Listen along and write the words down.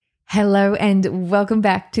Hello and welcome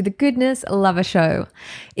back to the Goodness Lover Show.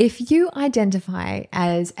 If you identify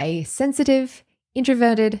as a sensitive,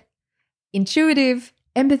 introverted, intuitive,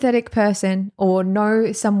 empathetic person or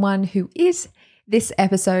know someone who is, this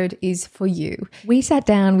episode is for you. We sat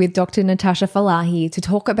down with Dr. Natasha Fallahi to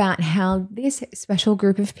talk about how this special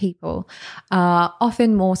group of people are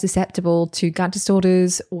often more susceptible to gut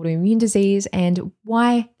disorders, autoimmune disease, and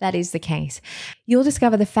why that is the case. You'll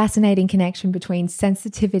discover the fascinating connection between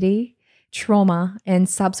sensitivity, trauma, and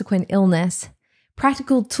subsequent illness,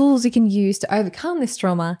 practical tools you can use to overcome this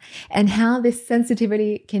trauma, and how this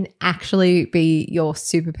sensitivity can actually be your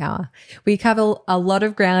superpower. We cover a lot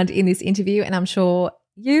of ground in this interview, and I'm sure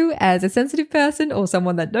you, as a sensitive person or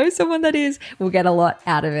someone that knows someone that is, will get a lot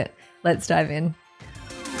out of it. Let's dive in.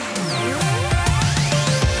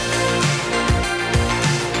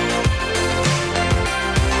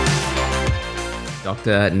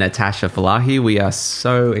 Dr. Natasha Fallahi, we are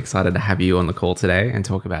so excited to have you on the call today and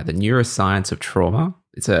talk about the neuroscience of trauma.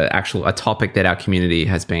 It's a topic that our community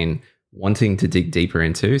has been wanting to dig deeper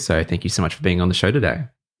into. So thank you so much for being on the show today.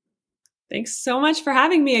 Thanks so much for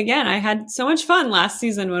having me again. I had so much fun last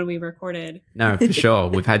season when we recorded. No, for sure.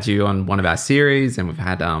 We've had you on one of our series and we've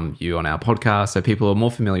had you on our podcast. So people are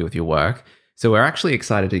more familiar with your work. So we're actually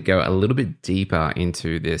excited to go a little bit deeper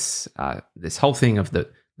into this whole thing of the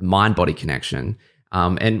mind-body connection.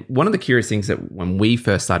 And one of the curious things that when we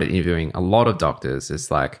first started interviewing a lot of doctors is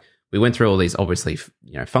like, we went through all these obviously,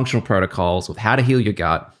 functional protocols with how to heal your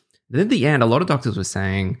gut. Then at the end, a lot of doctors were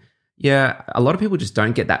saying, yeah, a lot of people just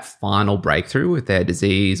don't get that final breakthrough with their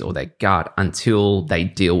disease or their gut until they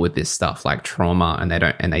deal with this stuff like trauma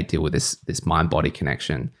and they deal with this mind-body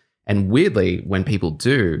connection. And weirdly, when people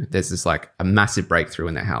do, there's this like a massive breakthrough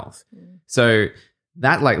in their health. So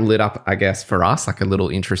that like lit up, I guess, for us, like a little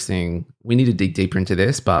interesting, we need to dig deeper into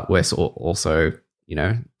this, but we're also,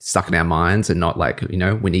 stuck in our minds and not like,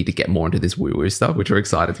 we need to get more into this woo-woo stuff, which we're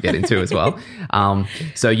excited to get into as well.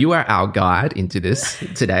 So you are our guide into this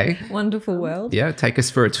today. Wonderful world. Yeah. Take us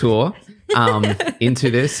for a tour into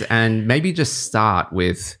this and maybe just start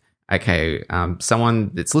with, okay,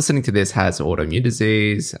 someone that's listening to this has autoimmune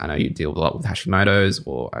disease. I know you deal a lot with Hashimoto's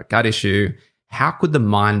or a gut issue. How could the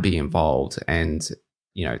mind be involved? And,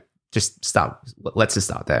 let's just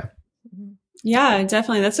start there. Yeah,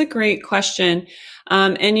 definitely. That's a great question.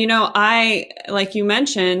 I, like you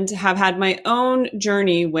mentioned, have had my own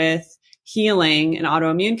journey with healing an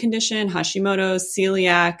autoimmune condition, Hashimoto's,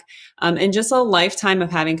 celiac, and just a lifetime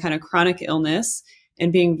of having kind of chronic illness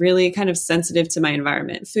and being really kind of sensitive to my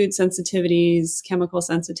environment, food sensitivities, chemical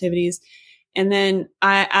sensitivities. And then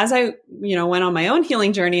as I went on my own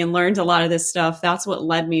healing journey and learned a lot of this stuff, that's what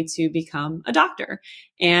led me to become a doctor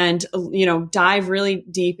and, dive really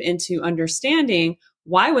deep into understanding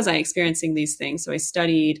why was I experiencing these things. So I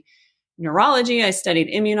studied neurology, I studied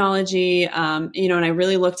immunology, and I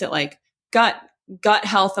really looked at like gut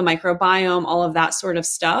health, the microbiome, all of that sort of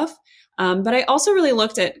stuff. But I also really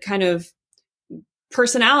looked at kind of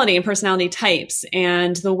personality and personality types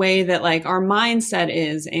and the way that like our mindset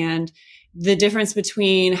is and the difference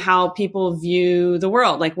between how people view the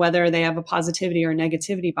world, like whether they have a positivity or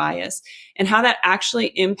negativity bias, and how that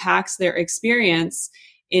actually impacts their experience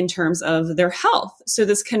in terms of their health. So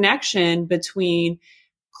this connection between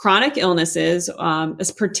chronic illnesses,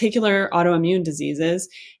 as particular autoimmune diseases,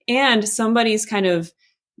 and somebody's kind of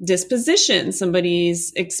disposition,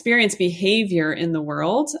 somebody's experience behavior in the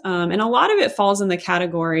world. And a lot of it falls in the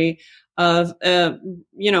category of a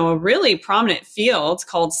really prominent field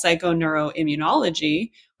called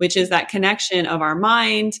psychoneuroimmunology, which is that connection of our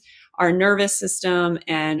mind, our nervous system,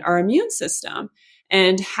 and our immune system.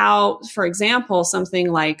 And how, for example,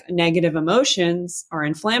 something like negative emotions are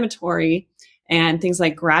inflammatory and things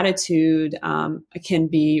like gratitude can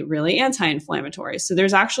be really anti-inflammatory. So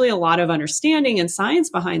there's actually a lot of understanding and science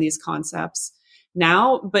behind these concepts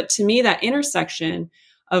now. But to me, that intersection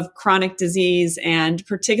of chronic disease and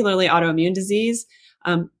particularly autoimmune disease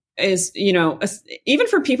is, even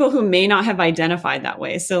for people who may not have identified that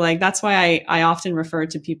way. So like, that's why I often refer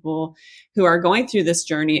to people who are going through this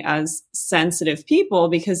journey as sensitive people,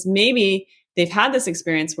 because maybe they've had this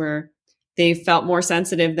experience where they felt more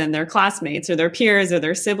sensitive than their classmates or their peers or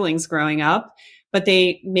their siblings growing up, but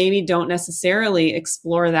they maybe don't necessarily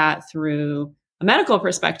explore that through a medical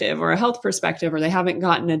perspective or a health perspective, or they haven't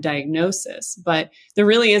gotten a diagnosis. But there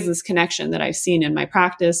really is this connection that I've seen in my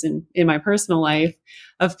practice and in my personal life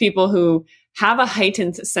of people who have a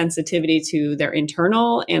heightened sensitivity to their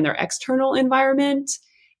internal and their external environment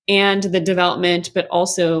and the development, but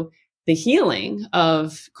also the healing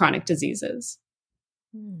of chronic diseases.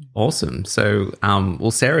 Awesome. So,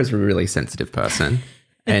 Sarah's a really sensitive person.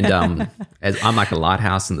 And as I'm like a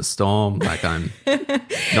lighthouse in the storm, like I'm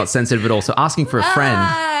not sensitive at all. So asking for a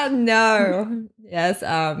friend. No. Yes,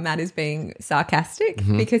 Matt is being sarcastic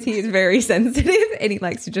because he is very sensitive and he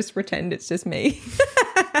likes to just pretend it's just me.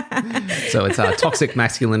 So it's toxic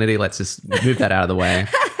masculinity. Let's just move that out of the way.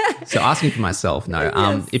 So asking for myself, no.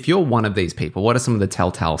 Yes. If you're one of these people, what are some of the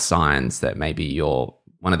telltale signs that maybe you're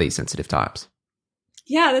one of these sensitive types?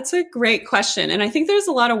 Yeah, that's a great question. And I think there's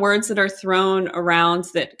a lot of words that are thrown around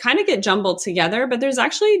that kind of get jumbled together, but there's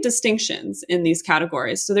actually distinctions in these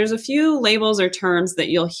categories. So there's a few labels or terms that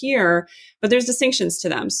you'll hear, but there's distinctions to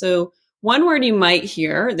them. So one word you might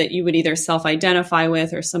hear that you would either self-identify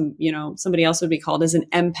with or somebody else would be called is an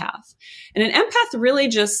empath. And an empath really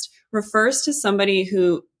just refers to somebody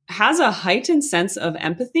who has a heightened sense of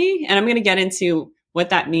empathy. And I'm going to get into what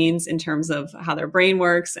that means in terms of how their brain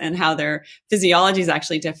works and how their physiology is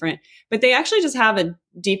actually different. But they actually just have a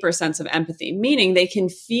deeper sense of empathy, meaning they can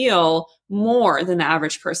feel more than the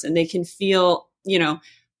average person. They can feel,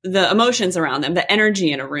 the emotions around them, the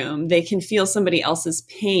energy in a room. They can feel somebody else's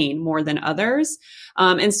pain more than others.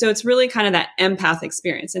 And so it's really kind of that empath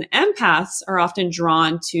experience. And empaths are often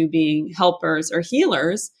drawn to being helpers or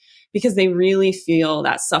healers because they really feel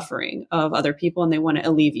that suffering of other people and they want to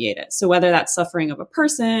alleviate it. So whether that's suffering of a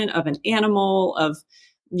person, of an animal, of,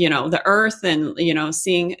 the earth and,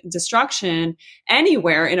 seeing destruction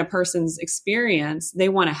anywhere in a person's experience, they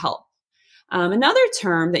want to help. Another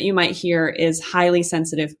term that you might hear is highly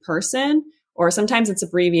sensitive person, or sometimes it's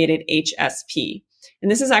abbreviated HSP. And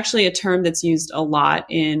this is actually a term that's used a lot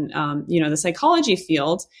in, the psychology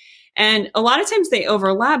field. And a lot of times they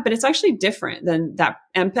overlap, but it's actually different than that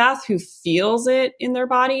empath who feels it in their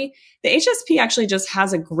body. The HSP actually just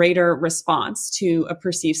has a greater response to a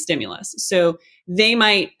perceived stimulus. So they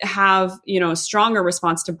might have, a stronger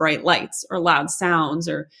response to bright lights or loud sounds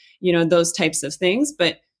or, those types of things.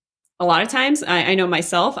 But a lot of times I know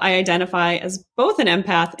myself, I identify as both an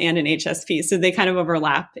empath and an HSP. So they kind of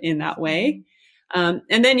overlap in that way. And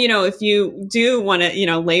then, if you do want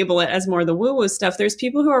to, label it as more the woo-woo stuff, there's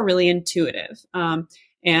people who are really intuitive.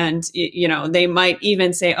 And, they might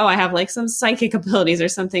even say, oh, I have like some psychic abilities or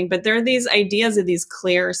something, but there are these ideas of these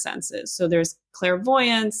clear senses. So there's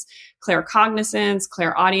clairvoyance, claircognizance,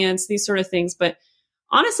 clairaudience, these sort of things. But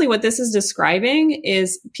honestly, what this is describing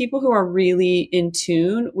is people who are really in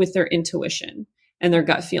tune with their intuition and their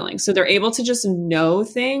gut feeling. So they're able to just know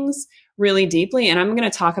things really deeply. And I'm going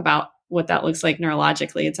to talk about what that looks like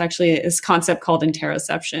neurologically. It's actually this concept called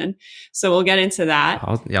interoception. So we'll get into that.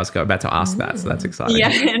 I was about to ask that. So that's exciting. Yeah.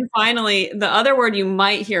 And finally, the other word you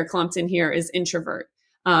might hear clumped in here is introvert.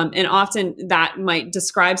 And often that might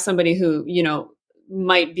describe somebody who,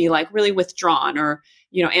 might be like really withdrawn or,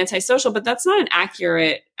 antisocial, but that's not an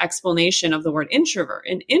accurate explanation of the word introvert.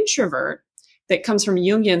 An introvert that comes from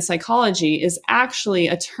Jungian psychology is actually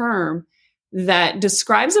a term that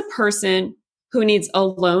describes a person who needs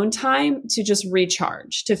alone time to just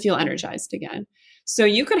recharge, to feel energized again. So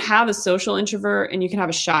you could have a social introvert and you can have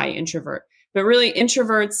a shy introvert, but really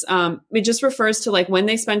introverts, it just refers to like when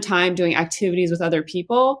they spend time doing activities with other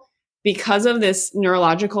people, because of this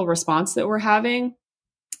neurological response that we're having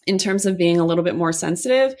in terms of being a little bit more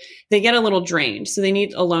sensitive, they get a little drained. So they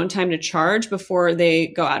need alone time to charge before they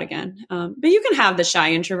go out again. But you can have the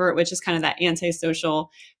shy introvert, which is kind of that antisocial,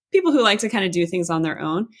 people who like to kind of do things on their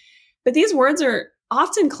own. But these words are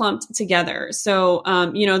often clumped together. So,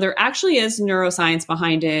 there actually is neuroscience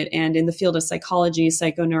behind it. And in the field of psychology,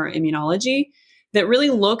 psychoneuroimmunology, that really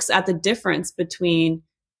looks at the difference between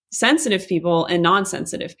sensitive people and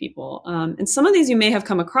non-sensitive people. And some of these you may have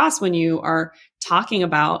come across when you are talking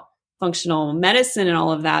about functional medicine and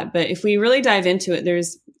all of that. But if we really dive into it,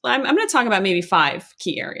 I'm going to talk about maybe 5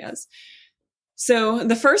 key areas. So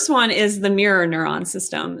the first one is the mirror neuron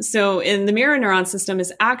system. So in the mirror neuron system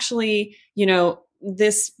is actually,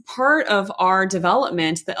 this part of our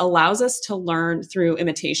development that allows us to learn through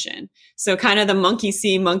imitation. So kind of the monkey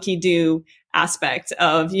see, monkey do aspect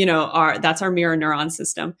of, that's our mirror neuron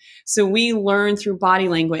system. So we learn through body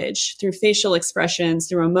language, through facial expressions,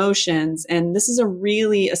 through emotions. And this is a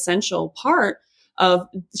really essential part of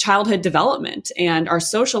childhood development and our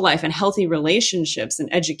social life and healthy relationships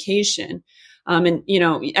and education. And,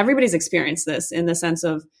 everybody's experienced this in the sense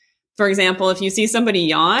of, for example, if you see somebody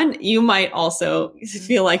yawn, you might also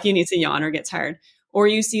feel like you need to yawn or get tired. Or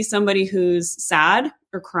you see somebody who's sad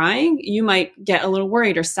or crying, you might get a little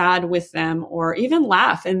worried or sad with them or even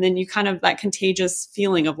laugh. And then you kind of that contagious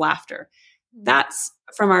feeling of laughter. That's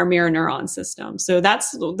from our mirror neuron system. So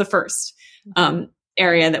that's the first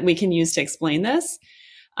area that we can use to explain this.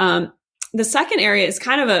 The second area is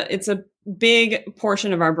kind of it's a big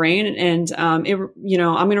portion of our brain. And, I'm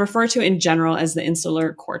going to refer to it in general as the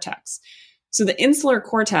insular cortex. So the insular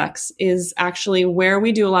cortex is actually where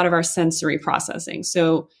we do a lot of our sensory processing.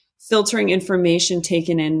 So filtering information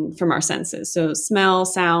taken in from our senses. So smell,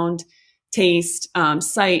 sound, taste,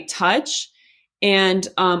 sight, touch. And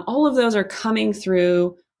all of those are coming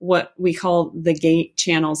through what we call the gate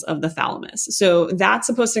channels of the thalamus. So that's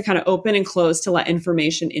supposed to kind of open and close to let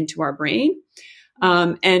information into our brain.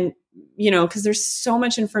 And, because there's so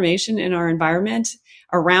much information in our environment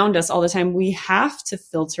around us all the time, we have to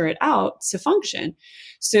filter it out to function.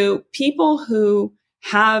 So people who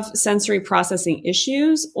have sensory processing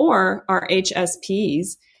issues or are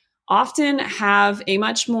HSPs often have a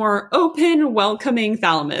much more open, welcoming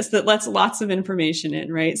thalamus that lets lots of information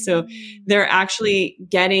in, right? So they're actually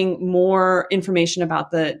getting more information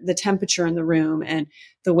about the temperature in the room and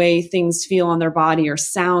the way things feel on their body or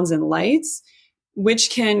sounds and lights, which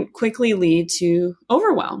can quickly lead to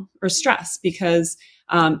overwhelm or stress because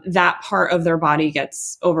that part of their body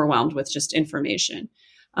gets overwhelmed with just information.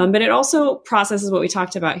 But it also processes what we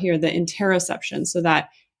talked about here, the interoception, so that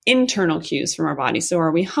internal cues from our body. So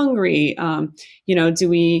are we hungry? Are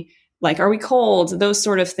we cold? Those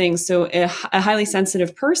sort of things. So a highly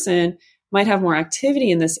sensitive person might have more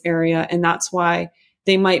activity in this area. And that's why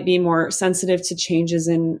they might be more sensitive to changes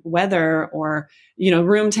in weather or,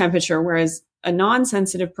 room temperature. Whereas a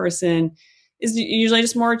non-sensitive person is usually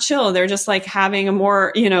just more chill. They're just like having a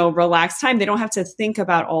more, relaxed time. They don't have to think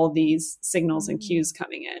about all these signals and cues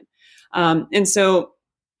coming in. And so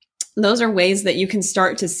those are ways that you can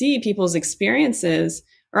start to see people's experiences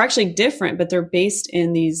are actually different, but they're based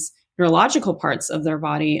in these neurological parts of their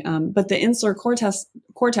body. But the insular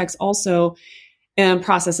cortex also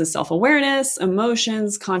processes self-awareness,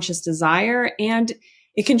 emotions, conscious desire, and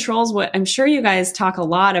it controls what I'm sure you guys talk a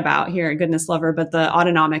lot about here at Goodness Lover, but the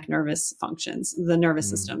autonomic nervous functions, the nervous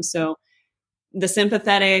system. So the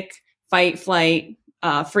sympathetic fight, flight,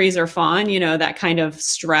 freeze or fawn, that kind of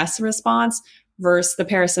stress response versus the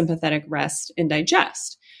parasympathetic rest and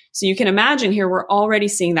digest. So you can imagine here, we're already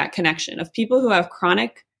seeing that connection of people who have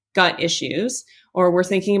chronic gut issues, or we're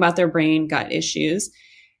thinking about their brain gut issues.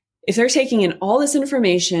 If they're taking in all this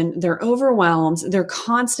information, they're overwhelmed, they're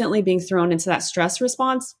constantly being thrown into that stress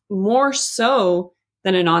response, more so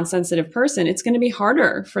than a non-sensitive person, it's going to be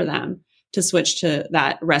harder for them to switch to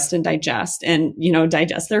that rest and digest and,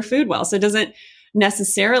 digest their food well. So it doesn't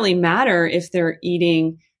necessarily matter if they're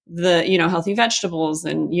eating the, healthy vegetables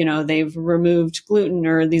and, they've removed gluten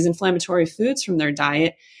or these inflammatory foods from their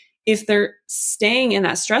diet. If they're staying in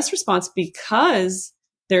that stress response because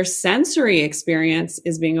their sensory experience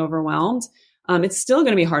is being overwhelmed, it's still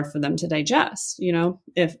going to be hard for them to digest.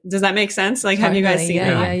 Does that make sense? Like, have you guys seen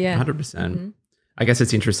that? Yeah, 100%. Mm-hmm. I guess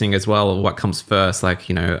it's interesting as well what comes first. Like,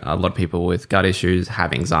 a lot of people with gut issues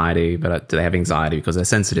have anxiety, but do they have anxiety because they're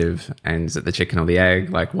sensitive? And is it the chicken or the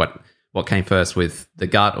egg? Like, what came first with the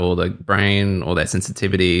gut or the brain or their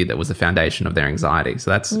sensitivity that was the foundation of their anxiety?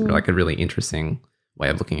 So that's like a really interesting way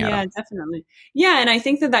of looking at it. Yeah, definitely. Yeah. And I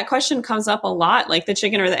think that question comes up a lot, like the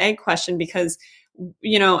chicken or the egg question, because,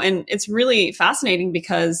 and it's really fascinating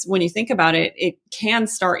because when you think about it, it can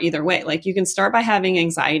start either way. Like you can start by having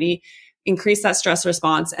anxiety, increase that stress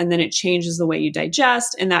response, and then it changes the way you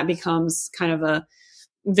digest. And that becomes kind of a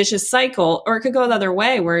vicious cycle, or it could go the other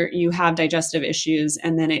way where you have digestive issues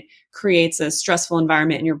and then it creates a stressful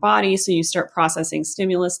environment in your body. So you start processing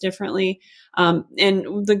stimulus differently. And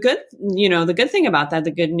the good thing about that,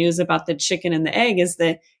 the good news about the chicken and the egg is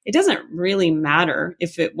that it doesn't really matter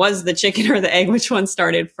if it was the chicken or the egg, which one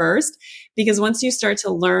started first, because once you start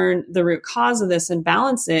to learn the root cause of this and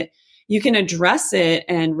balance it, you can address it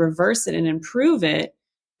and reverse it and improve it,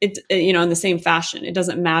 in the same fashion. It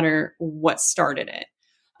doesn't matter what started it.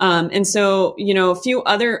 And so, a few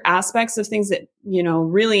other aspects of things that,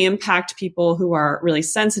 really impact people who are really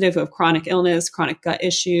sensitive, who have chronic illness, chronic gut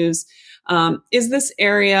issues, is this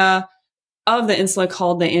area of the insula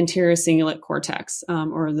called the anterior cingulate cortex,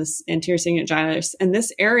 or this anterior cingulate gyrus. And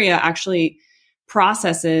this area actually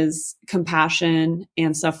processes compassion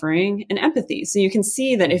and suffering and empathy. So you can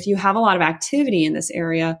see that if you have a lot of activity in this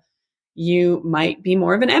area, you might be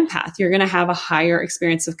more of an empath. You're going to have a higher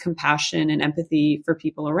experience of compassion and empathy for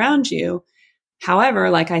people around you. However,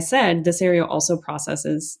 like I said, this area also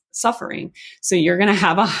processes suffering. So you're going to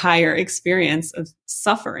have a higher experience of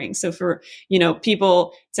suffering. So for,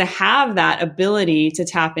 people to have that ability to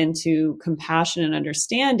tap into compassion and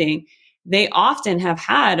understanding, they often have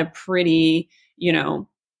had a pretty,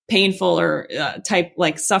 painful or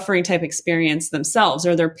suffering type experience themselves,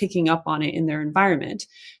 or they're picking up on it in their environment.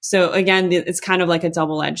 So again, it's kind of like a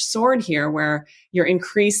double-edged sword here, where you're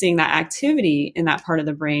increasing that activity in that part of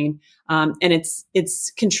the brain. And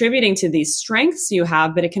it's contributing to these strengths you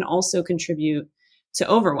have, but it can also contribute to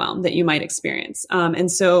overwhelm that you might experience.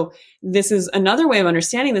 And so this is another way of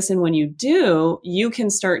understanding this. And when you do, you can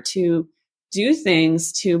start to do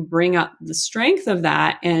things to bring up the strength of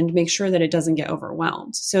that and make sure that it doesn't get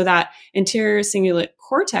overwhelmed. So that anterior cingulate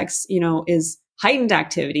cortex, is heightened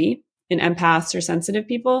activity in empaths or sensitive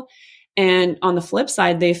people. And on the flip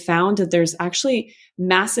side, they found that there's actually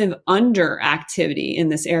massive underactivity in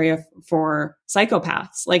this area for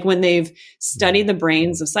psychopaths. Like when they've studied the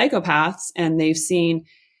brains of psychopaths and they've seen,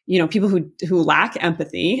 people who lack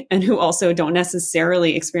empathy and who also don't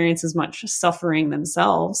necessarily experience as much suffering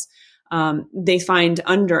themselves, they find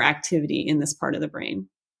underactivity in this part of the brain.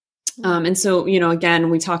 And so, again,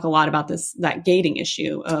 we talk a lot about that gating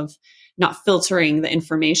issue of not filtering the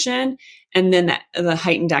information, and then the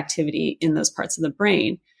heightened activity in those parts of the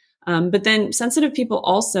brain. But then sensitive people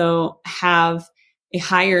also have a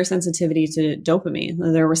higher sensitivity to dopamine.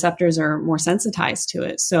 Their receptors are more sensitized to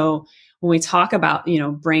it. So when we talk about,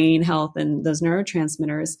 brain health and those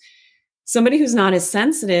neurotransmitters, somebody who's not as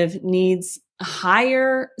sensitive needs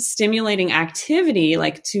higher stimulating activity,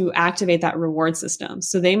 like to activate that reward system.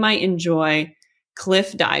 So they might enjoy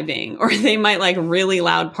cliff diving, or they might like really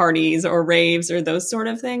loud parties or raves or those sort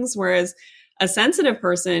of things. Whereas a sensitive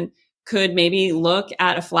person could maybe look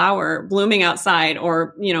at a flower blooming outside,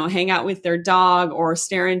 or, hang out with their dog, or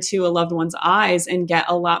stare into a loved one's eyes and get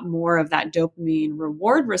a lot more of that dopamine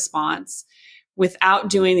reward response without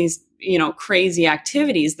doing these, crazy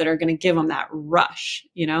activities that are going to give them that rush,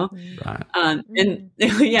 Right. And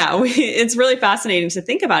it's really fascinating to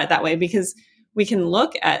think about it that way, because we can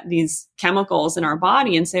look at these chemicals in our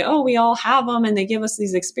body and say, oh, we all have them and they give us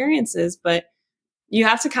these experiences. But you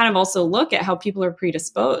have to kind of also look at how people are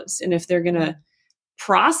predisposed and if they're going to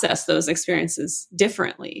process those experiences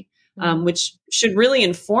differently, which should really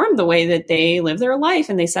inform the way that they live their life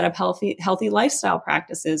and they set up healthy lifestyle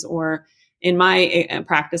practices, or in my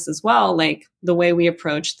practice as well, like the way we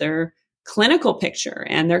approach their clinical picture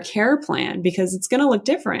and their care plan, because it's going to look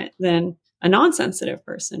different than a non-sensitive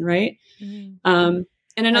person, right? And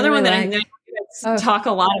another one that I know you guys talk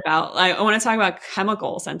a lot about, I want to talk about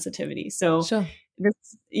chemical sensitivity. So, sure.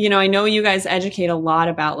 I know you guys educate a lot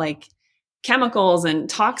about like chemicals and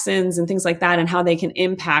toxins and things like that, and how they can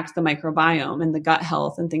impact the microbiome and the gut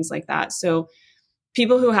health and things like that. So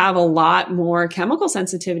people who have a lot more chemical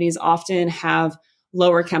sensitivities often have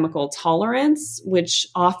lower chemical tolerance, which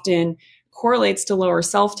often correlates to lower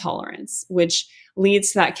self-tolerance, which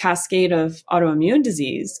leads to that cascade of autoimmune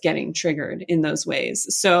disease getting triggered in those ways.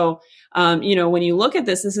 So, when you look at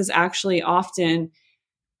this is actually often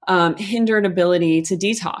hindered ability to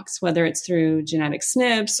detox, whether it's through genetic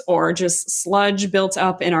SNPs or just sludge built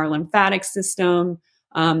up in our lymphatic system.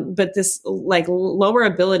 But this like lower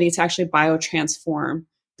ability to actually biotransform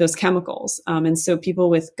those chemicals. And so people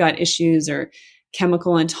with gut issues or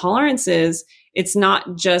chemical intolerances, it's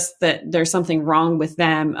not just that there's something wrong with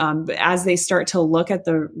them. But as they start to look at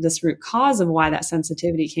this root cause of why that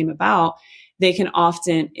sensitivity came about, they can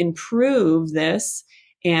often improve this.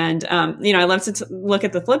 And, I love to look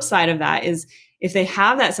at the flip side of that is if they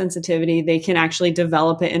have that sensitivity, they can actually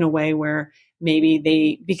develop it in a way where maybe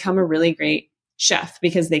they become a really great chef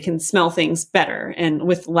because they can smell things better and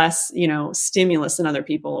with less, stimulus than other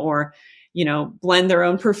people, or, blend their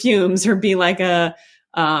own perfumes, or be like I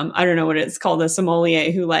don't know what it's called, a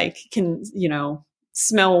sommelier who like can,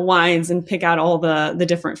 smell wines and pick out all the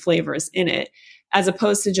different flavors in it, as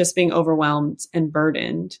opposed to just being overwhelmed and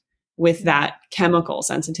burdened with that chemical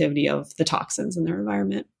sensitivity of the toxins in their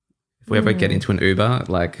environment. If we ever get into an Uber,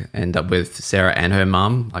 like end up with Sarah and her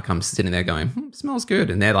mum, like I'm sitting there going, smells good.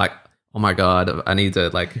 And they're like, oh my God, I need to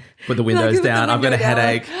like put the windows down. I've got a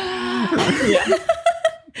headache. Yeah.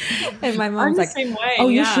 And my mom's like, same way,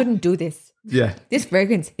 you shouldn't do this. Yeah. This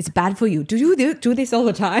fragrance is bad for you. Do you do this all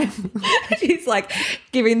the time? She's like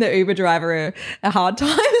giving the Uber driver a hard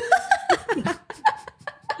time.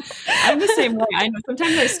 I'm the same way. I know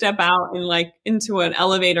sometimes I step out and like into an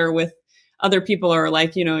elevator with other people, or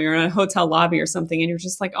like, you're in a hotel lobby or something, and you're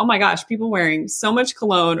just like, oh my gosh, people wearing so much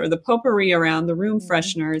cologne, or the potpourri around the room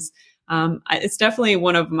fresheners. It's definitely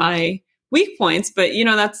one of my weak points, but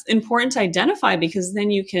that's important to identify, because then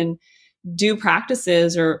you can do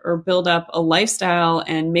practices or build up a lifestyle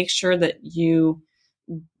and make sure that you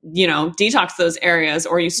detox those areas,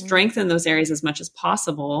 or you strengthen those areas as much as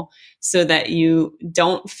possible so that you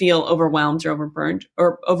don't feel overwhelmed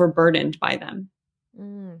or overburdened by them.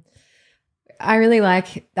 I really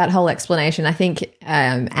like that whole explanation. I think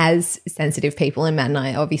as sensitive people, and Matt and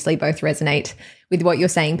I obviously both resonate with what you're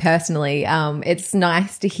saying personally, it's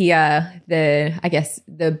nice to hear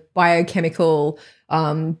the biochemical,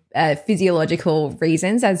 physiological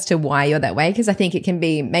reasons as to why you're that way, because I think it can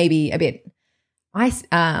be maybe a bit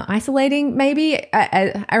isolating. Maybe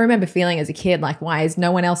I remember feeling as a kid like, why is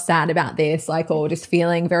no one else sad about this? Like, or just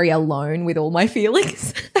feeling very alone with all my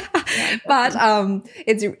feelings. But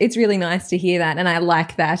it's really nice to hear that, and I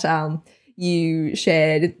like that you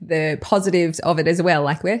shared the positives of it as well.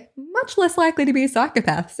 Like, we're much less likely to be a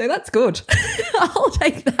psychopath, so that's good. I'll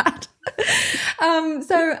take that.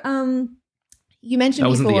 You mentioned that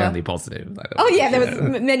wasn't before, the only positive. Oh yeah, there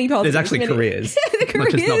was many positives. There's actually careers, not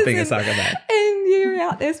just not being a psychopath. And you're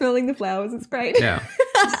out there smelling the flowers. It's great. Yeah.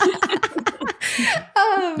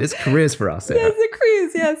 There's careers for us. There's the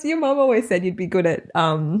careers. Yes, your mom always said you'd be good at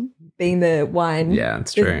being the wine. Yeah,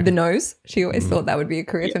 it's true. The nose. She always thought that would be a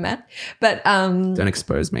career for Matt. But don't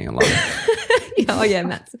expose me a lot. Oh yeah,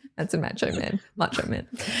 Matt's a macho man.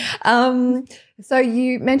 So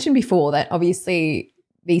you mentioned before that obviously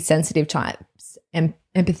these sensitive types and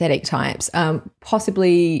empathetic types,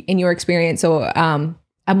 possibly in your experience, or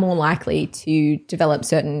are more likely to develop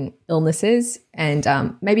certain illnesses, and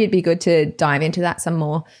maybe it'd be good to dive into that some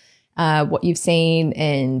more, what you've seen,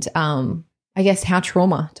 and I guess how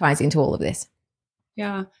trauma ties into all of this.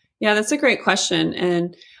 Yeah, that's a great question.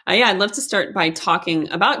 And I'd love to start by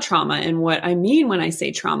talking about trauma and what I mean when I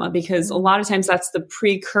say trauma, because a lot of times that's the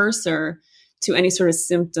precursor to any sort of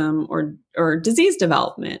symptom or disease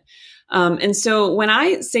development. And so when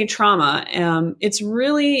I say trauma, it's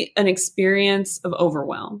really an experience of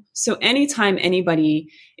overwhelm. So anytime anybody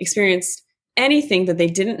experienced anything that they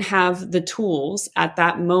didn't have the tools at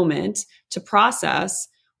that moment to process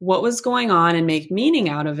what was going on and make meaning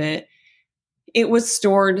out of it, it was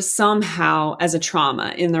stored somehow as a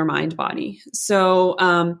trauma in their mind body. So,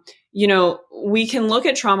 we can look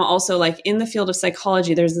at trauma also, like in the field of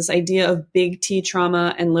psychology, there's this idea of big T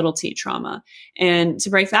trauma and little t trauma. And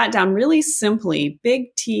to break that down really simply,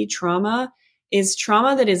 big T trauma is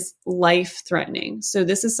trauma that is life threatening. So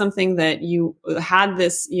this is something that you had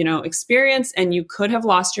this, experience, and you could have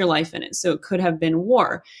lost your life in it. So it could have been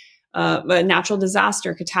war, a natural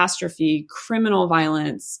disaster, catastrophe, criminal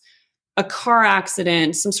violence, a car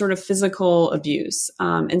accident, some sort of physical abuse.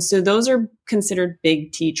 And so those are considered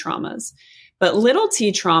big T traumas. But little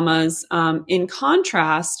t traumas, in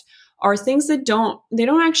contrast, are things that don't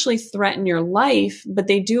actually threaten your life, but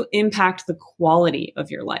they do impact the quality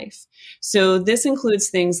of your life. So this includes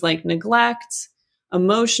things like neglect,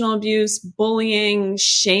 emotional abuse, bullying,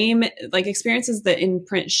 shame, like experiences that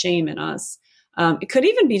imprint shame in us. It could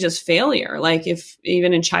even be just failure. Like if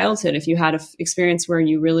even in childhood, if you had an experience where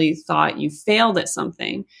you really thought you failed at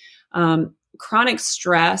something, chronic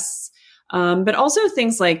stress, but also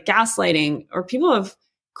things like gaslighting, or people have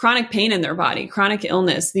chronic pain in their body, chronic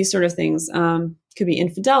illness, these sort of things, could be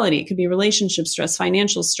infidelity, could be relationship stress,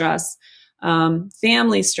 financial stress,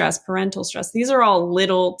 family stress, parental stress. These are all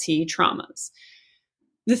little t traumas.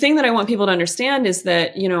 The thing that I want people to understand is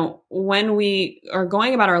that, when we are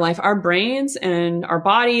going about our life, our brains and our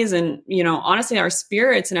bodies and, honestly, our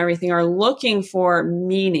spirits and everything are looking for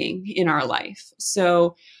meaning in our life.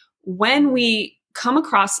 So when we come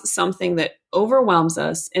across something that overwhelms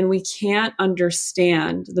us and we can't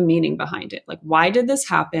understand the meaning behind it, like, why did this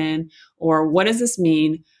happen? Or what does this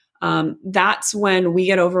mean? That's when we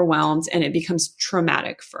get overwhelmed and it becomes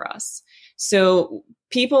traumatic for us. So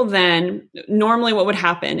people then, normally what would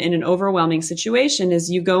happen in an overwhelming situation is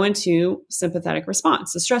you go into sympathetic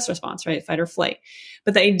response, the stress response, right? Fight or flight.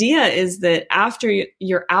 But the idea is that after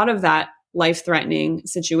you're out of that life-threatening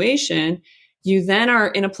situation, you then are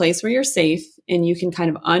in a place where you're safe and you can kind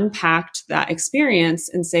of unpack that experience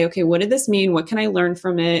and say, okay, what did this mean? What can I learn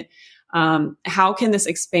from it? How can this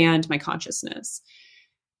expand my consciousness?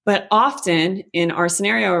 But often in our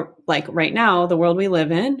scenario, like right now, the world we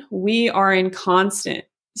live in, we are in constant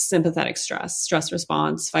sympathetic stress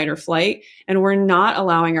response, fight or flight, and we're not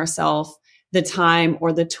allowing ourselves the time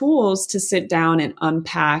or the tools to sit down and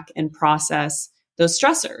unpack and process those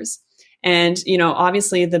stressors. And,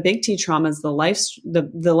 obviously the big T traumas,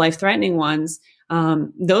 the life-threatening ones,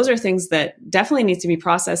 those are things that definitely need to be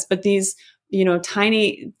processed. But these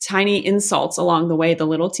tiny insults along the way, the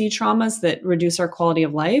little t traumas that reduce our quality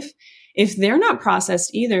of life, if they're not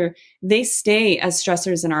processed either, they stay as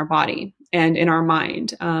stressors in our body and in our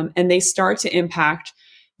mind. And they start to impact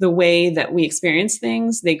the way that we experience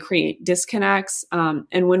things. They create disconnects.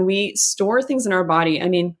 And when we store things in our body,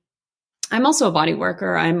 I'm also a body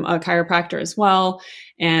worker. I'm a chiropractor as well.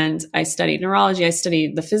 And I studied neurology. I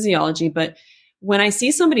studied the physiology. But when I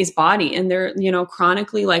see somebody's body and they're,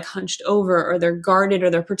 chronically like hunched over, or they're guarded, or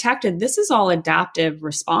they're protected, this is all adaptive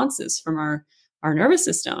responses from our nervous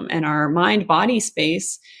system and our mind body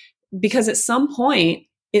space, because at some point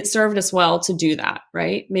it served us well to do that,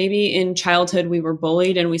 right? Maybe in childhood we were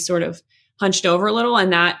bullied and we sort of hunched over a little,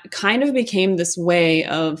 and that kind of became this way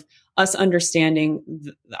of us understanding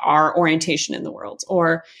our orientation in the world.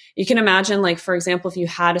 Or you can imagine, like, for example, if you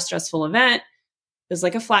had a stressful event, there's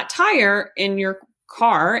like a flat tire in your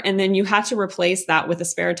car, and then you had to replace that with a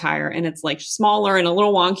spare tire, and it's like smaller and a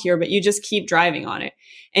little wonkier, but you just keep driving on it.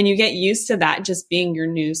 And you get used to that just being your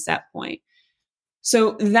new set point.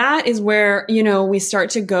 So that is where, we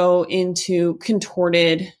start to go into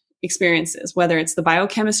contorted experiences, whether it's the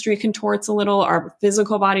biochemistry contorts a little, our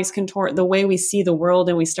physical bodies contort, the way we see the world,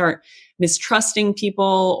 and we start mistrusting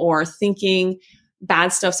people or thinking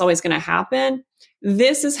bad stuff's always going to happen.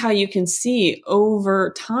 This is how you can see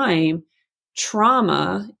over time,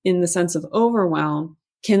 trauma in the sense of overwhelm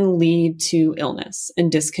can lead to illness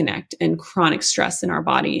and disconnect and chronic stress in our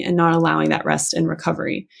body, and not allowing that rest and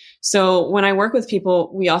recovery. So when I work with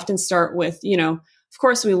people, we often start with, of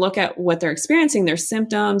course, we look at what they're experiencing, their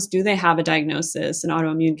symptoms. Do they have a diagnosis, an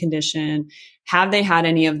autoimmune condition? Have they had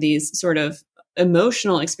any of these sort of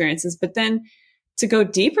emotional experiences? But then to go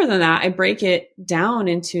deeper than that, I break it down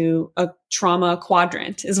into a trauma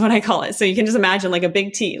quadrant, is what I call it. So you can just imagine like a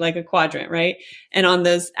big T, like a quadrant, right? And on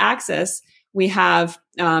those axes, we have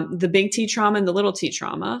the big T trauma and the little t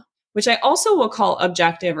trauma, which I also will call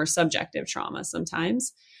objective or subjective trauma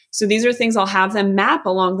sometimes. So these are things I'll have them map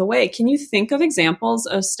along the way. Can you think of examples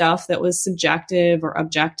of stuff that was subjective or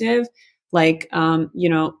objective, like,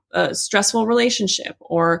 a stressful relationship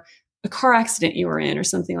or a car accident you were in or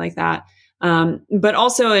something like that? But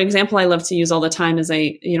also an example I love to use all the time is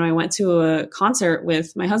I went to a concert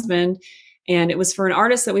with my husband, and it was for an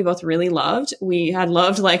artist that we both really loved. We had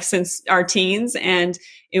loved like since our teens, and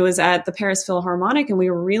it was at the Paris Philharmonic, and we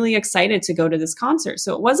were really excited to go to this concert.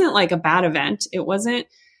 So it wasn't like a bad event. It wasn't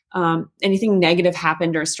anything negative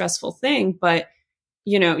happened or a stressful thing, but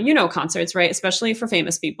concerts, right? Especially for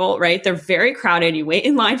famous people, right? They're very crowded. You wait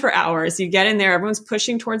in line for hours. You get in there, everyone's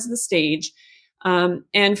pushing towards the stage.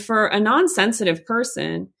 And for a non-sensitive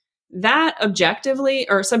person, that objectively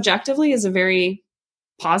or subjectively is a very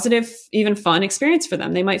positive, even fun experience for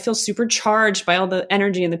them. They might feel supercharged by all the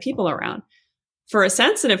energy and the people around. For a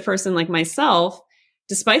sensitive person like myself,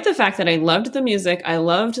 despite the fact that I loved the music, I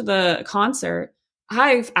loved the concert,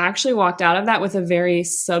 I've actually walked out of that with a very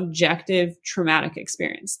subjective, traumatic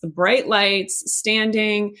experience. The bright lights,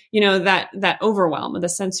 standing, that overwhelm, the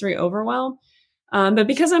sensory overwhelm. But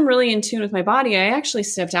because I'm really in tune with my body, I actually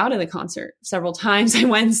stepped out of the concert several times. I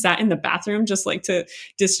went and sat in the bathroom just like to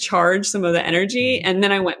discharge some of the energy. And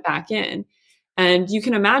then I went back in. And you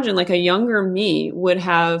can imagine like a younger me would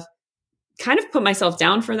have kind of put myself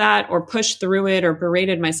down for that, or pushed through it, or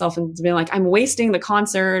berated myself and been like, I'm wasting the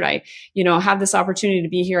concert. I, have this opportunity to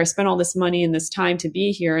be here. I spent all this money and this time to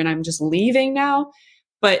be here, and I'm just leaving now.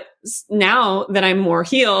 But now that I'm more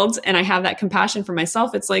healed and I have that compassion for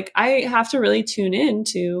myself, it's like I have to really tune in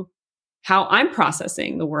to how I'm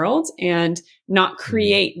processing the world and not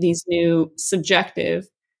create these new subjective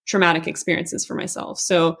traumatic experiences for myself.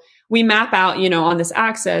 So we map out, on this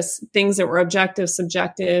axis, things that were objective,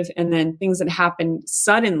 subjective, and then things that happened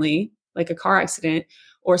suddenly, like a car accident,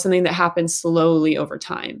 or something that happened slowly over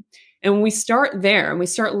time. And when we start there and we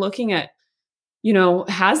start looking at,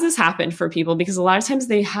 has this happened for people? Because a lot of times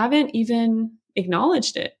they haven't even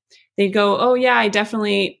acknowledged it. They go, oh yeah, I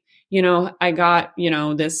definitely, I got,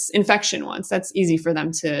 this infection once. That's easy for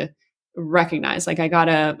them to recognize. Like I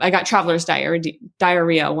got traveler's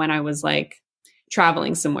diarrhea when I was like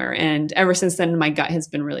traveling somewhere. And ever since then, my gut has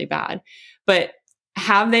been really bad. But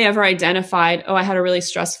have they ever identified, oh, I had a really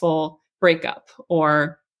stressful breakup,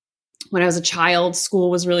 or when I was a child, school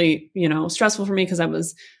was really, stressful for me because I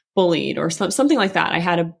was bullied, or something like that. I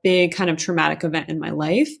had a big kind of traumatic event in my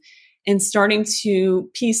life, and starting to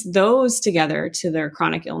piece those together to their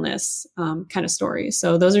chronic illness kind of stories.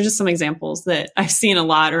 So those are just some examples that I've seen a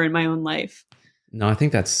lot or in my own life. No, I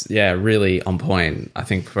think that's, really on point. I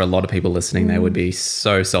think for a lot of people listening, they would be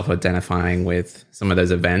so self-identifying with some of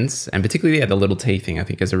those events. And particularly the little T thing, I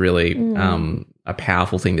think is a really a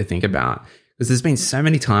powerful thing to think about. Because there's been so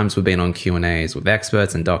many times we've been on Q&As with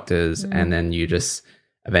experts and doctors, and then you just,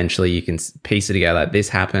 eventually you can piece it together. This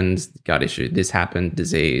happened, gut issue. This happened,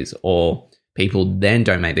 disease. Or people then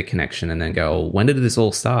don't make the connection and then go, when did this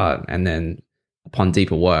all start? And then upon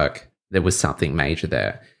deeper work, there was something major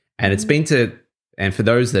there. And it's been to And for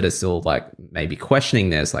those that are still like maybe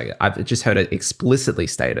questioning this, like I've just heard it explicitly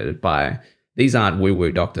stated by, these aren't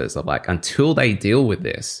woo-woo doctors, of like, until they deal with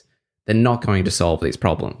this, they're not going to solve these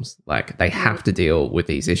problems. Like they have to deal with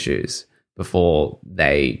these issues before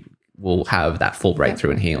they will have that full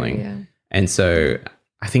breakthrough in healing. Yeah. And so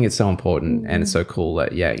I think it's so important and it's so cool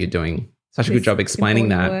that, you're doing such a good job explaining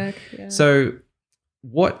that. Work, yeah. So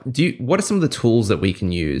what are some of the tools that we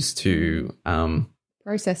can use to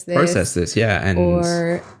process this, yeah, and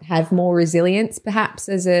or have more resilience perhaps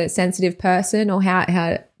as a sensitive person, or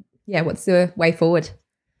how what's the way forward?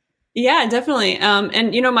 Yeah, definitely.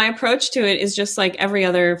 And, my approach to it is just like every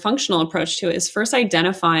other functional approach to it, is first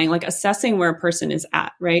identifying, like assessing where a person is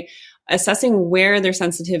at, right? Assessing where their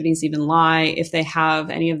sensitivities even lie, if they have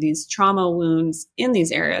any of these trauma wounds in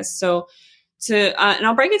these areas. So and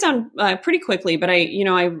I'll break it down pretty quickly, but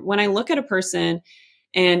when I look at a person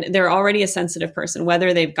and they're already a sensitive person,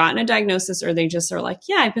 whether they've gotten a diagnosis or they just are like,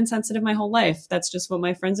 yeah, I've been sensitive my whole life. That's just what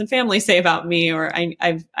my friends and family say about me, or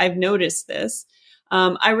I've noticed this.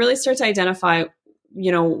 I really start to identify,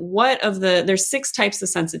 there's 6 types of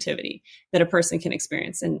sensitivity that a person can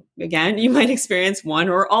experience. And again, you might experience one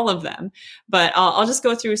or all of them, but I'll just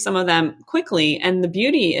go through some of them quickly. And the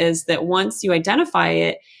beauty is that once you identify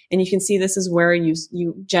it and you can see this is where you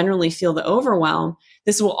generally feel the overwhelm,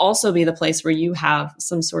 this will also be the place where you have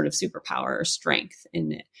some sort of superpower or strength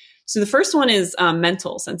in it. So the first one is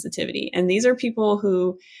mental sensitivity. And these are people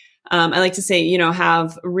who, I like to say,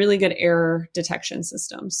 have really good error detection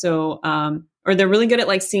systems. So, or they're really good at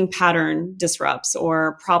like seeing pattern disrupts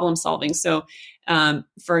or problem solving. So,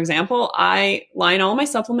 for example, I line all my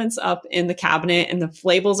supplements up in the cabinet and the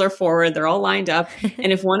labels are forward. They're all lined up.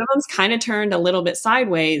 And if one of them's kind of turned a little bit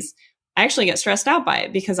sideways, I actually get stressed out by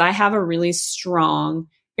it because I have a really strong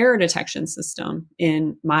error detection system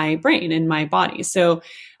in my brain, in my body. So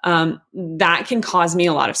that can cause me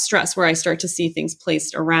a lot of stress where I start to see things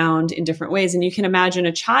placed around in different ways. And you can imagine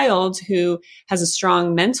a child who has a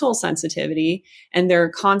strong mental sensitivity and they're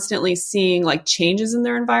constantly seeing like changes in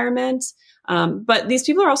their environment. But these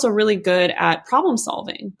people are also really good at problem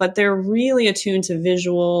solving, but they're really attuned to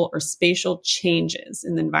visual or spatial changes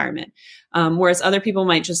in the environment. Whereas other people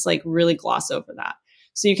might just like really gloss over that.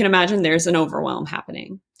 So you can imagine there's an overwhelm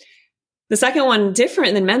happening. The second one,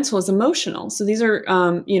 different than mental, is emotional. So these are,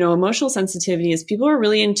 emotional sensitivity is people are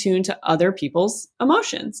really in tune to other people's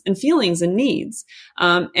emotions and feelings and needs.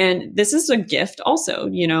 And this is a gift also,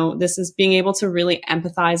 this is being able to really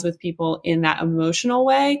empathize with people in that emotional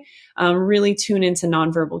way, really tune into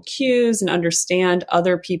nonverbal cues and understand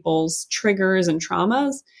other people's triggers and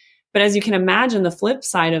traumas. But as you can imagine, the flip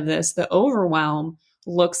side of this, the overwhelm,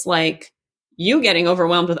 looks like you getting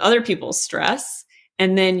overwhelmed with other people's stress,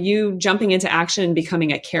 and then you jumping into action and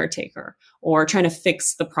becoming a caretaker or trying to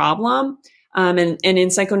fix the problem. And in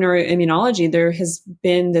psychoneuroimmunology, there has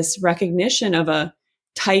been this recognition of a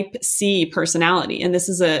type C personality. And this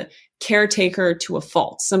is a caretaker to a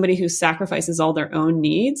fault, somebody who sacrifices all their own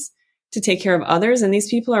needs to take care of others. And these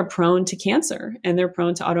people are prone to cancer and they're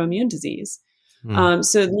prone to autoimmune disease.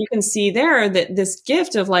 So you can see there that this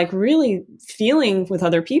gift of like really feeling with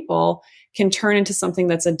other people can turn into something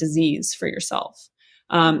that's a disease for yourself.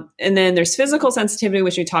 And then there's physical sensitivity,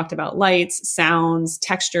 which we talked about: lights, sounds,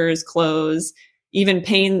 textures, clothes, even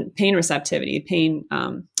pain receptivity, pain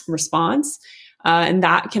response. And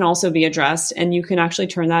that can also be addressed. And you can actually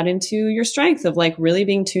turn that into your strength of like really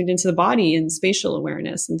being tuned into the body and spatial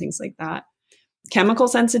awareness and things like that. Chemical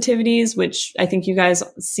sensitivities, which I think you guys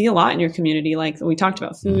see a lot in your community, like we talked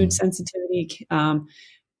about food sensitivity,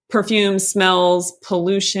 perfume, smells,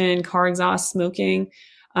 pollution, car exhaust, smoking.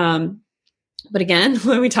 But again,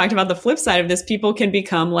 when we talked about the flip side of this, people can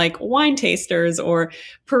become like wine tasters or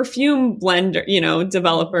perfume blender,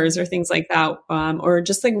 developers or things like that. Or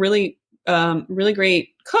just like really great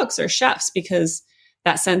cooks or chefs, because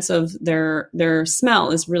that sense of their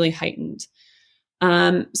smell is really heightened.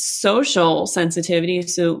 Social sensitivity.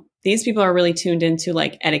 So these people are really tuned into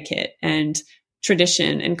like etiquette and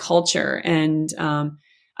tradition and culture. And,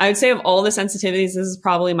 I would say of all the sensitivities, this is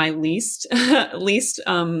probably my least,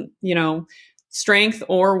 strength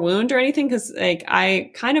or wound or anything. Cause like I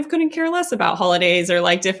kind of couldn't care less about holidays or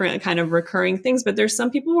like different kind of recurring things, but there's some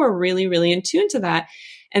people who are really, really in tune to that.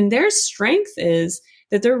 And their strength is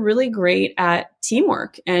that they're really great at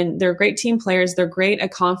teamwork and they're great team players. They're great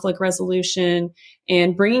at conflict resolution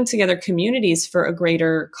and bringing together communities for a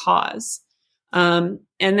greater cause. And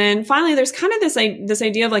then finally, there's kind of this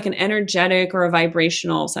idea of like an energetic or a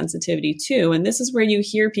vibrational sensitivity too. And this is where you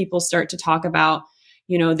hear people start to talk about,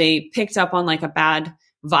 they picked up on like a bad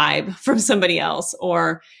vibe from somebody else,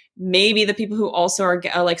 or maybe the people who also are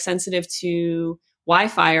like sensitive to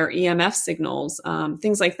Wi-Fi or EMF signals,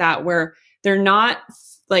 things like that, where they're not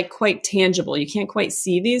like quite tangible. You can't quite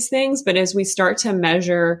see these things, but as we start to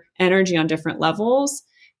measure energy on different levels,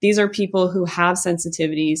 these are people who have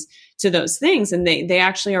sensitivities to those things, and they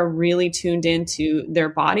actually are really tuned into their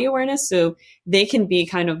body awareness. So they can be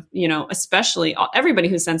kind of, especially everybody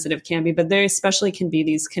who's sensitive can be, but they especially can be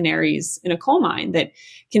these canaries in a coal mine that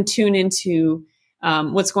can tune into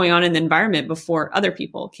what's going on in the environment before other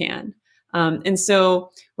people can. And so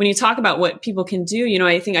when you talk about what people can do,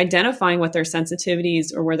 I think identifying what their sensitivities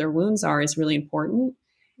or where their wounds are is really important.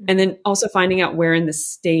 And then also finding out where in the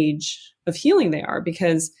stage of healing they are,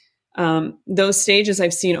 because those stages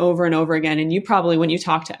I've seen over and over again. And you probably, when you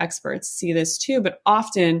talk to experts, see this too, but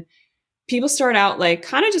often people start out like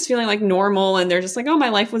kind of just feeling like normal. And they're just like, oh, my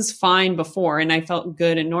life was fine before and I felt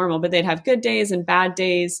good and normal, but they'd have good days and bad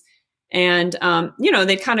days. And,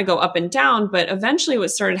 they'd kind of go up and down, but eventually what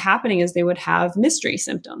started happening is they would have mystery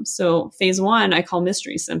symptoms. So phase 1, I call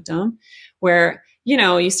mystery symptom, where,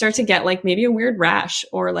 you start to get like maybe a weird rash,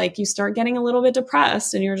 or like you start getting a little bit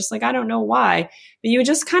depressed and you're just like, I don't know why, but you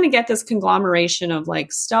just kind of get this conglomeration of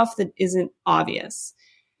like stuff that isn't obvious.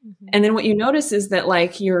 Mm-hmm. And then what you notice is that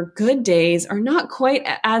like your good days are not quite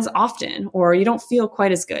as often, or you don't feel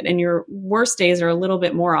quite as good. And your worst days are a little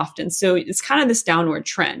bit more often. So it's kind of this downward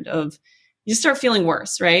trend of you start feeling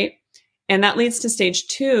worse, right? And that leads to stage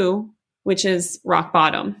 2, which is rock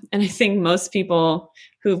bottom. And I think most people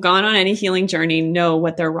who've gone on any healing journey know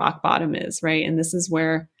what their rock bottom is, right? And this is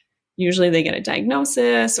where usually they get a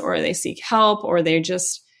diagnosis, or they seek help, or they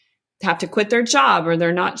just have to quit their job, or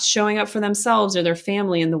they're not showing up for themselves or their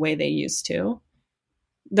family in the way they used to.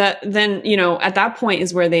 That then, at that point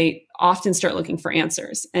is where they often start looking for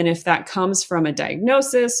answers. And if that comes from a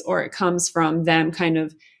diagnosis, or it comes from them kind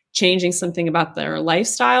of changing something about their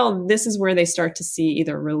lifestyle, this is where they start to see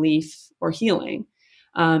either relief or healing.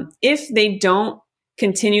 If they don't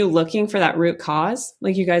continue looking for that root cause,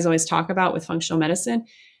 like you guys always talk about with functional medicine,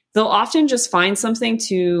 they'll often just find something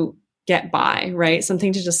to get by, right?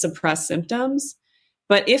 Something to just suppress symptoms.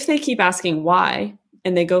 But if they keep asking why,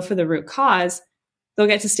 and they go for the root cause, they'll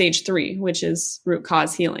get to stage 3, which is root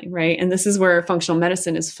cause healing, right? And this is where functional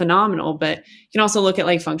medicine is phenomenal, but you can also look at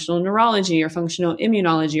like functional neurology or functional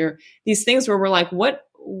immunology, or these things where we're like,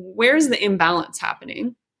 where's the imbalance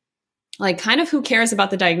happening? Like, kind of who cares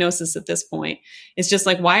about the diagnosis at this point? It's just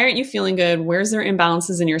like, why aren't you feeling good? Where's there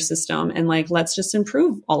imbalances in your system? And like, let's just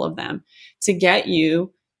improve all of them to get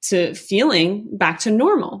you to feeling back to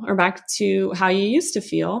normal, or back to how you used to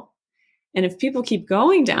feel. And if people keep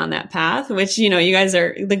going down that path, which, you guys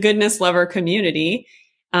are the goodness lover community,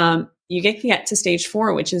 you get to stage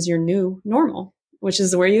 4, which is your new normal, which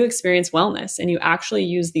is where you experience wellness and you actually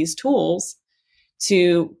use these tools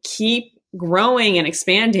to keep growing and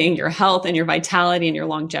expanding your health and your vitality and your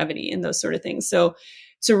longevity and those sort of things. So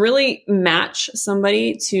to really match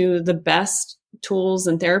somebody to the best tools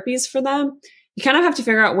and therapies for them, you kind of have to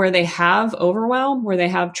figure out where they have overwhelm, where they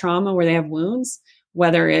have trauma, where they have wounds,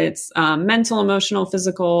 whether it's mental, emotional,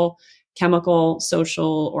 physical, chemical,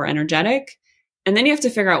 social, or energetic. And then you have to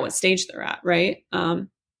figure out what stage they're at, right?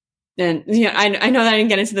 And I know that I didn't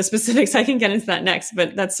get into the specifics. I can get into that next,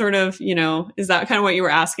 but that's sort of, is that kind of what you were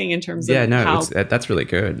asking in terms of how? That's really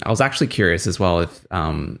good. I was actually curious as well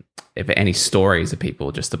if any stories of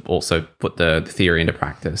people, just to also put the theory into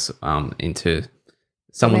practice, into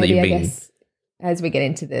someone that you've been. As we get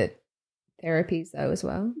into the therapies though as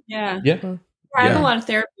well. Yeah. I have a lot of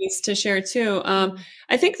therapies to share too.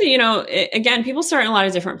 I think that, again, people start in a lot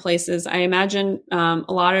of different places. I imagine a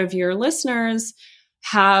lot of your listeners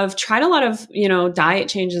have tried a lot of, diet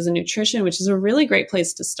changes and nutrition, which is a really great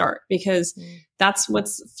place to start, because that's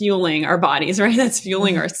what's fueling our bodies, right? That's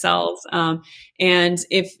fueling our cells. And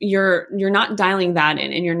if you're not dialing that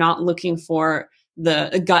in, and you're not looking for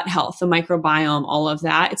the gut health, the microbiome, all of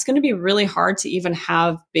that, it's going to be really hard to even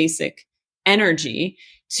have basic energy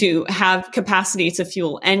to have capacity to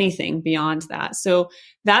fuel anything beyond that. So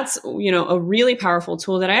that's, a really powerful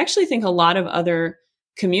tool that I actually think a lot of other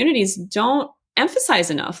communities don't emphasize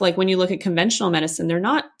enough. Like when you look at conventional medicine, they're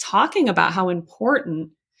not talking about how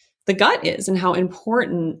important the gut is and how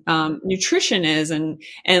important nutrition is, and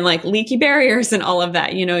like leaky barriers and all of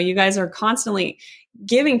that. You guys are constantly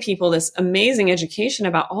giving people this amazing education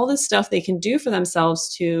about all this stuff they can do for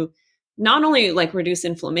themselves to not only like reduce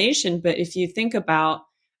inflammation, but if you think about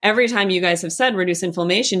every time you guys have said reduce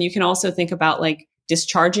inflammation, you can also think about like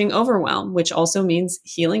discharging overwhelm, which also means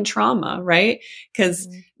healing trauma, right? Because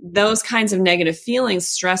those kinds of negative feelings,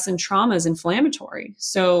 stress and trauma is inflammatory.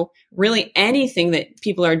 So really anything that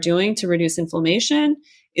people are doing to reduce inflammation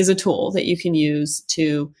is a tool that you can use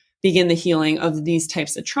to begin the healing of these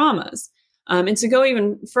types of traumas. And to go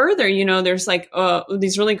even further, there's like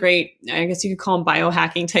these really great, I guess you could call them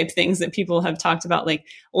biohacking type things that people have talked about, like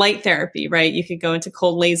light therapy, right? You could go into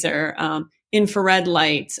cold laser, infrared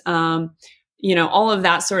light, all of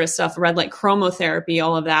that sort of stuff, red light chromotherapy,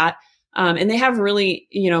 all of that. And they have really,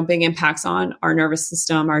 big impacts on our nervous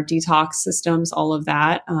system, our detox systems, all of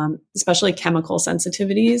that, especially chemical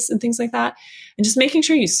sensitivities and things like that. And just making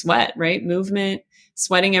sure you sweat, right? Movement,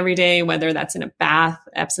 sweating every day, whether that's in a bath,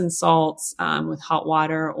 Epsom salts, with hot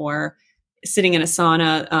water, or sitting in a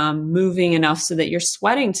sauna, moving enough so that you're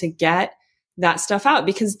sweating to get that stuff out.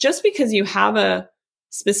 Because just because you have a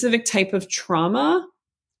specific type of trauma,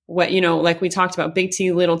 like we talked about, big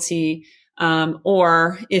T, little t,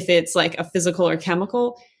 or if it's like a physical or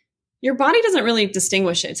chemical, your body doesn't really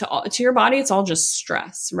distinguish it. To your body, it's all just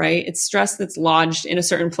stress, right? It's stress that's lodged in a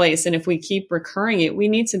certain place. And if we keep recurring it, we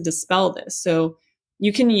need to dispel this. So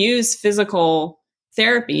you can use physical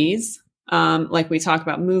therapies, like we talk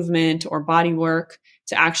about movement or body work,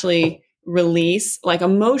 to actually release like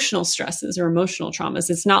emotional stresses or emotional traumas.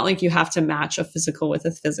 It's not like you have to match a physical with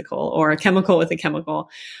a physical or a chemical with a chemical,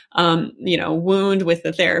 wound with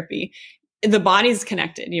the therapy. The body's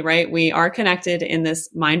connected, right? We are connected in this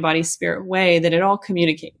mind, body, spirit way that it all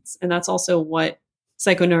communicates. And that's also what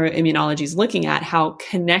psychoneuroimmunology is looking at, how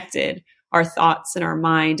connected our thoughts and our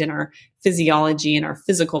mind and our physiology and our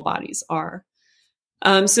physical bodies are.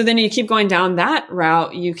 So then you keep going down that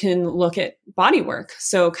route, you can look at body work.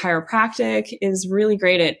 So chiropractic is really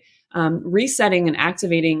great at resetting and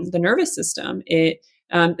activating the nervous system. It,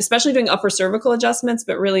 especially doing upper cervical adjustments,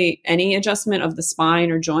 but really any adjustment of the spine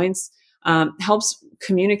or joints, helps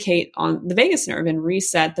communicate on the vagus nerve and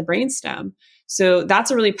reset the brainstem. So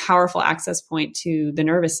that's a really powerful access point to the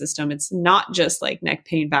nervous system. It's not just like neck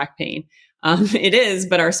pain, back pain. It is,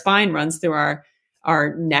 but our spine runs through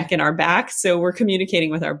our neck and our back. So we're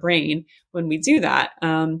communicating with our brain when we do that.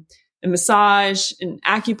 And massage and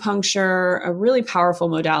acupuncture are really powerful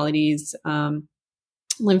modalities.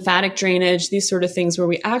 Lymphatic drainage, these sort of things where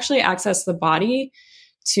we actually access the body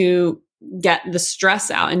to get the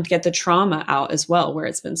stress out and get the trauma out as well, where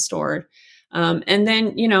it's been stored. And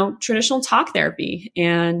then, traditional talk therapy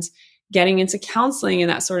and getting into counseling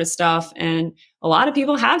and that sort of stuff. And a lot of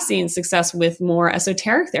people have seen success with more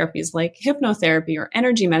esoteric therapies like hypnotherapy or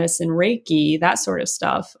energy medicine, Reiki, that sort of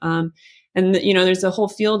stuff. And, there's a whole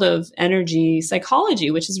field of energy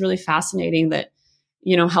psychology, which is really fascinating, that,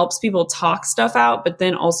 helps people talk stuff out, but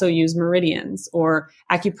then also use meridians or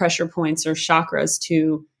acupressure points or chakras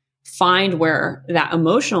to find where that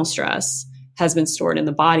emotional stress has been stored in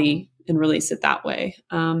the body and release it that way.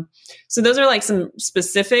 So those are like some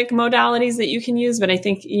specific modalities that you can use. But I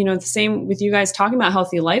think, the same with you guys talking about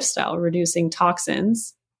healthy lifestyle, reducing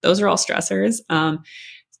toxins, those are all stressors,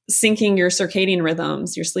 syncing your circadian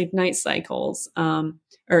rhythms, your sleep night cycles,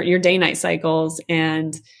 or your day night cycles,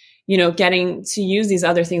 and, getting to use these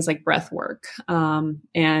other things like breath work.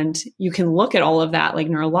 And you can look at all of that, like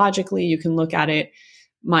neurologically, you can look at it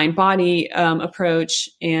mind body approach,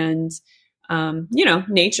 and,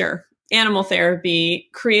 nature, animal therapy,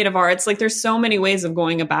 creative arts. Like there's so many ways of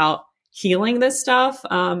going about healing this stuff.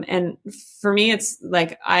 And for me, it's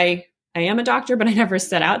like, I am a doctor, but I never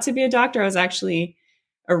set out to be a doctor. I was actually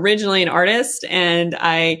originally an artist, and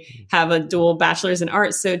I have a dual bachelor's in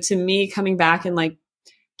art. So to me, coming back and like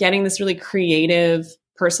getting this really creative,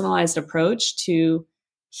 personalized approach to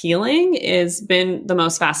healing has been the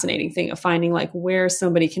most fascinating thing, of finding like where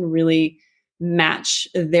somebody can really match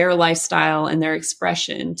their lifestyle and their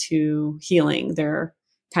expression to healing their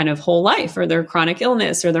kind of whole life, or their chronic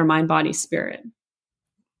illness, or their mind, body, spirit.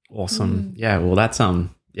 Awesome. Yeah. Well, that's,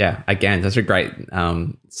 again, that's a great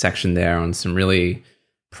section there on some really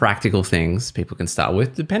practical things people can start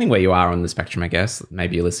with, depending where you are on the spectrum, I guess.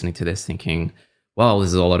 Maybe you're listening to this thinking, well, this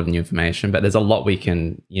is a lot of new information, but there's a lot we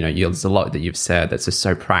can, there's a lot that you've said that's just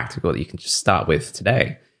so practical that you can just start with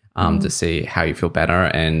today to see how you feel better.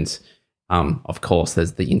 And of course,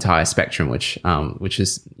 there's the entire spectrum, which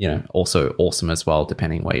is, also awesome as well,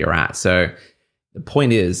 depending where you're at. So the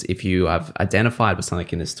point is, if you have identified with something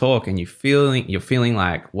in this talk and you're feeling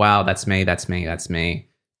like, wow, that's me,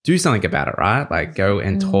 do something about it, right? Like go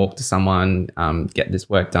and talk to someone, get this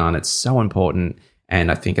work done. It's so important. And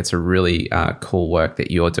I think it's a really cool work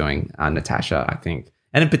that you're doing, Natasha, I think.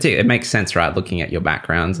 And in particular, it makes sense, right? Looking at your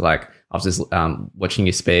background, like I was just watching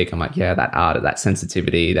you speak. I'm like, yeah, that art, that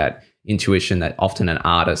sensitivity, that intuition that often an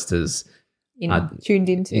artist is tuned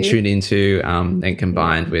into, and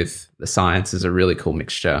combined with the science is a really cool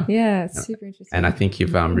mixture. Yeah, it's super interesting. And I think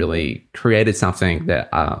you've really created something that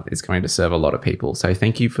is going to serve a lot of people. So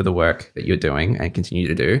thank you for the work that you're doing and continue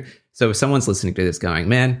to do. So if someone's listening to this going,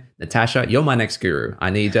 man, Natasha, you're my next guru. I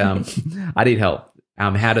need I need help.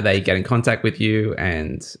 How do they get in contact with you?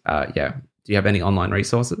 And do you have any online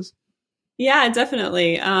resources? Yeah,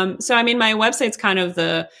 definitely. So, I mean, my website's kind of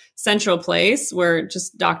the central place. We're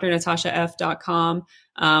just drnatashaf.com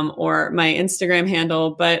or my Instagram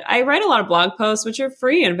handle. But I write a lot of blog posts, which are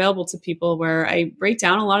free and available to people, where I break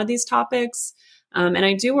down a lot of these topics. And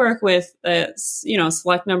I do work with a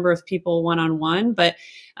select number of people one-on-one. But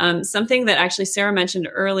something that actually Sarah mentioned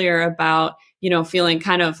earlier about feeling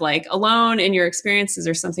kind of like alone in your experiences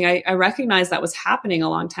or something, I recognized that was happening a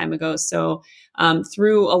long time ago. So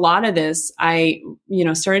through a lot of this, I,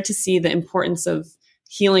 started to see the importance of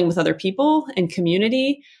healing with other people and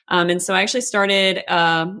community. And so I actually started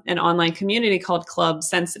an online community called Club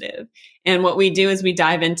Sensitive. And what we do is we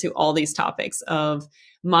dive into all these topics of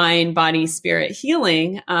mind, body, spirit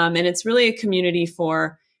healing. And it's really a community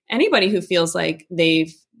for anybody who feels like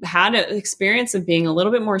they've had an experience of being a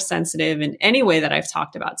little bit more sensitive in any way that I've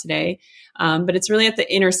talked about today. But it's really at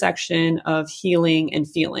the intersection of healing and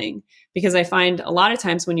feeling, because I find a lot of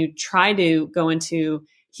times when you try to go into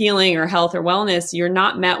healing or health or wellness, you're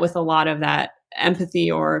not met with a lot of that empathy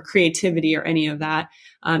or creativity or any of that.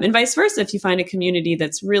 And vice versa, if you find a community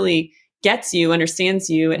that's really gets you, understands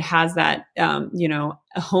you, it has that, a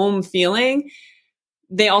home feeling,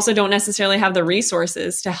 they also don't necessarily have the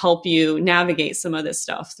resources to help you navigate some of this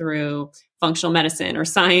stuff through functional medicine or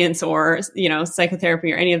science or,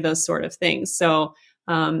 psychotherapy or any of those sort of things. So,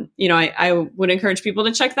 I would encourage people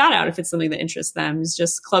to check that out if it's something that interests them. It's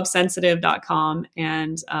just clubsensitive.com.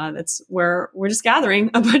 And that's where we're just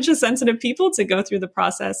gathering a bunch of sensitive people to go through the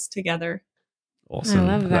process together. Awesome.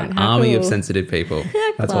 I love that. An army of sensitive people.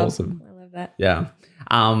 That's awesome. I love that. Yeah.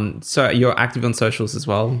 So you're active on socials as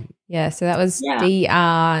well? Yeah. So that was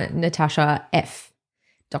Natasha F.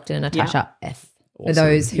 Dr. Natasha F. Awesome. For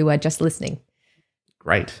those who are just listening.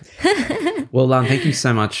 Great. Well, thank you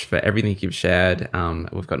so much for everything you've shared.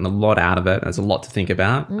 We've gotten a lot out of it. There's a lot to think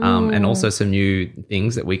about, and also some new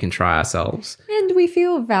things that we can try ourselves. And we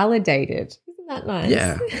feel validated. Isn't that nice?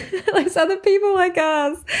 Yeah. Like other people like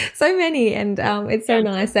us. So many. And it's so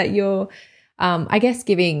nice that you're, I guess,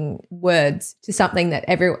 giving words to something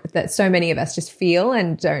that so many of us just feel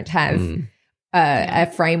and don't have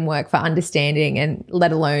a framework for understanding, and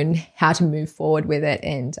let alone how to move forward with it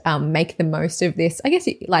and make the most of this, I guess,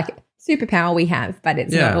 like superpower we have, but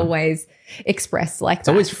it's not always expressed like that. It's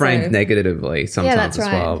always framed negatively sometimes as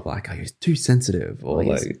well. Right. Like, oh, you're too sensitive or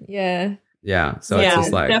like. Yeah. Yeah. So it's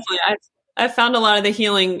just like. Definitely. I've found a lot of the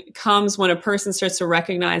healing comes when a person starts to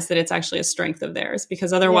recognize that it's actually a strength of theirs,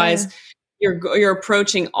 because otherwise you're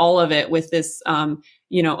approaching all of it with this,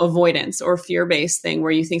 avoidance or fear-based thing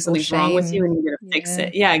where you think something's wrong with you and you're going to fix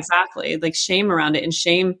it. Yeah, exactly. Like shame around it, and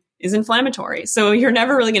shame is inflammatory. So you're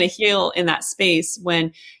never really going to heal in that space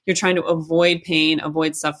when you're trying to avoid pain,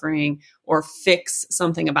 avoid suffering, or fix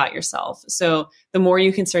something about yourself. So the more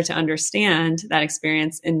you can start to understand that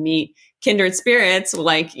experience and meet kindred spirits,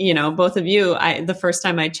 like, both of you, the first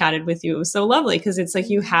time I chatted with you, it was so lovely, because it's like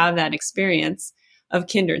you have that experience of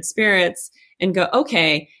kindred spirits and go,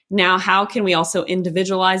 okay, now how can we also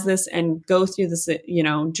individualize this and go through this,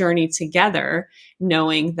 journey together,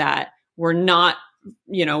 knowing that we're not,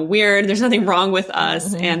 weird, there's nothing wrong with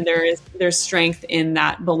us, and there's strength in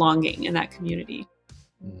that belonging in that community.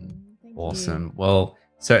 Awesome. Well,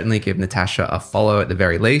 certainly give Natasha a follow at the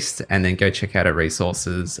very least, and then go check out her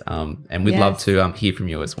resources. And we'd love to hear from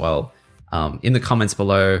you as well in the comments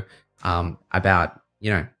below about,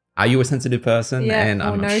 are you a sensitive person? Yeah, and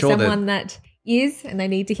I'm know sure someone that is, and they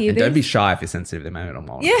need to hear this. Don't be shy if you're sensitive. They may not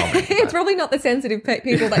want to comment. It's probably not the sensitive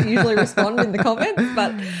people that usually respond in the comments,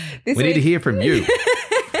 but we need to hear from you.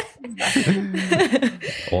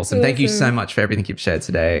 Awesome. Thank you so much for everything you've shared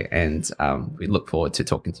today, and we look forward to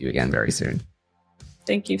talking to you again very soon.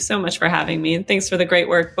 Thank you so much for having me, and thanks for the great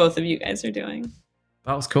work both of you guys are doing.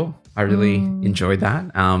 That was cool. I really enjoyed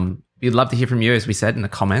that. We'd love to hear from you, as we said in the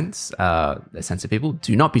comments. The sensitive people,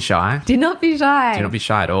 do not be shy. Do not be shy. Do not be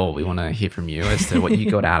shy at all. We want to hear from you as to what you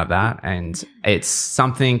got out of that. And it's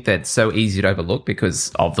something that's so easy to overlook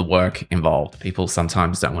because of the work involved. People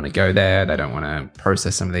sometimes don't want to go there. They don't want to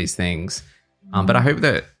process some of these things. But I hope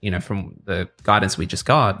that, from the guidance we just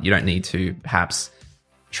got, you don't need to perhaps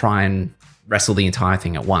try and wrestle the entire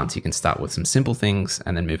thing at once. You can start with some simple things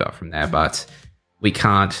and then move up from there. But we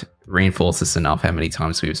can't reinforce this enough, how many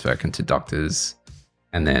times we've spoken to doctors,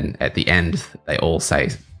 and then at the end they all say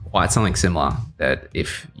quite something similar, that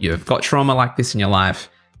if you've got trauma like this in your life,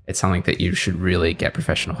 it's something that you should really get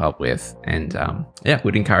professional help with. And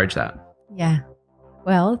would encourage that. Yeah.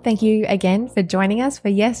 Well, thank you again for joining us for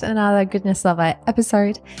yet another Goodness Lover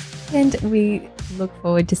episode. And we look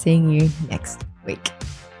forward to seeing you next week.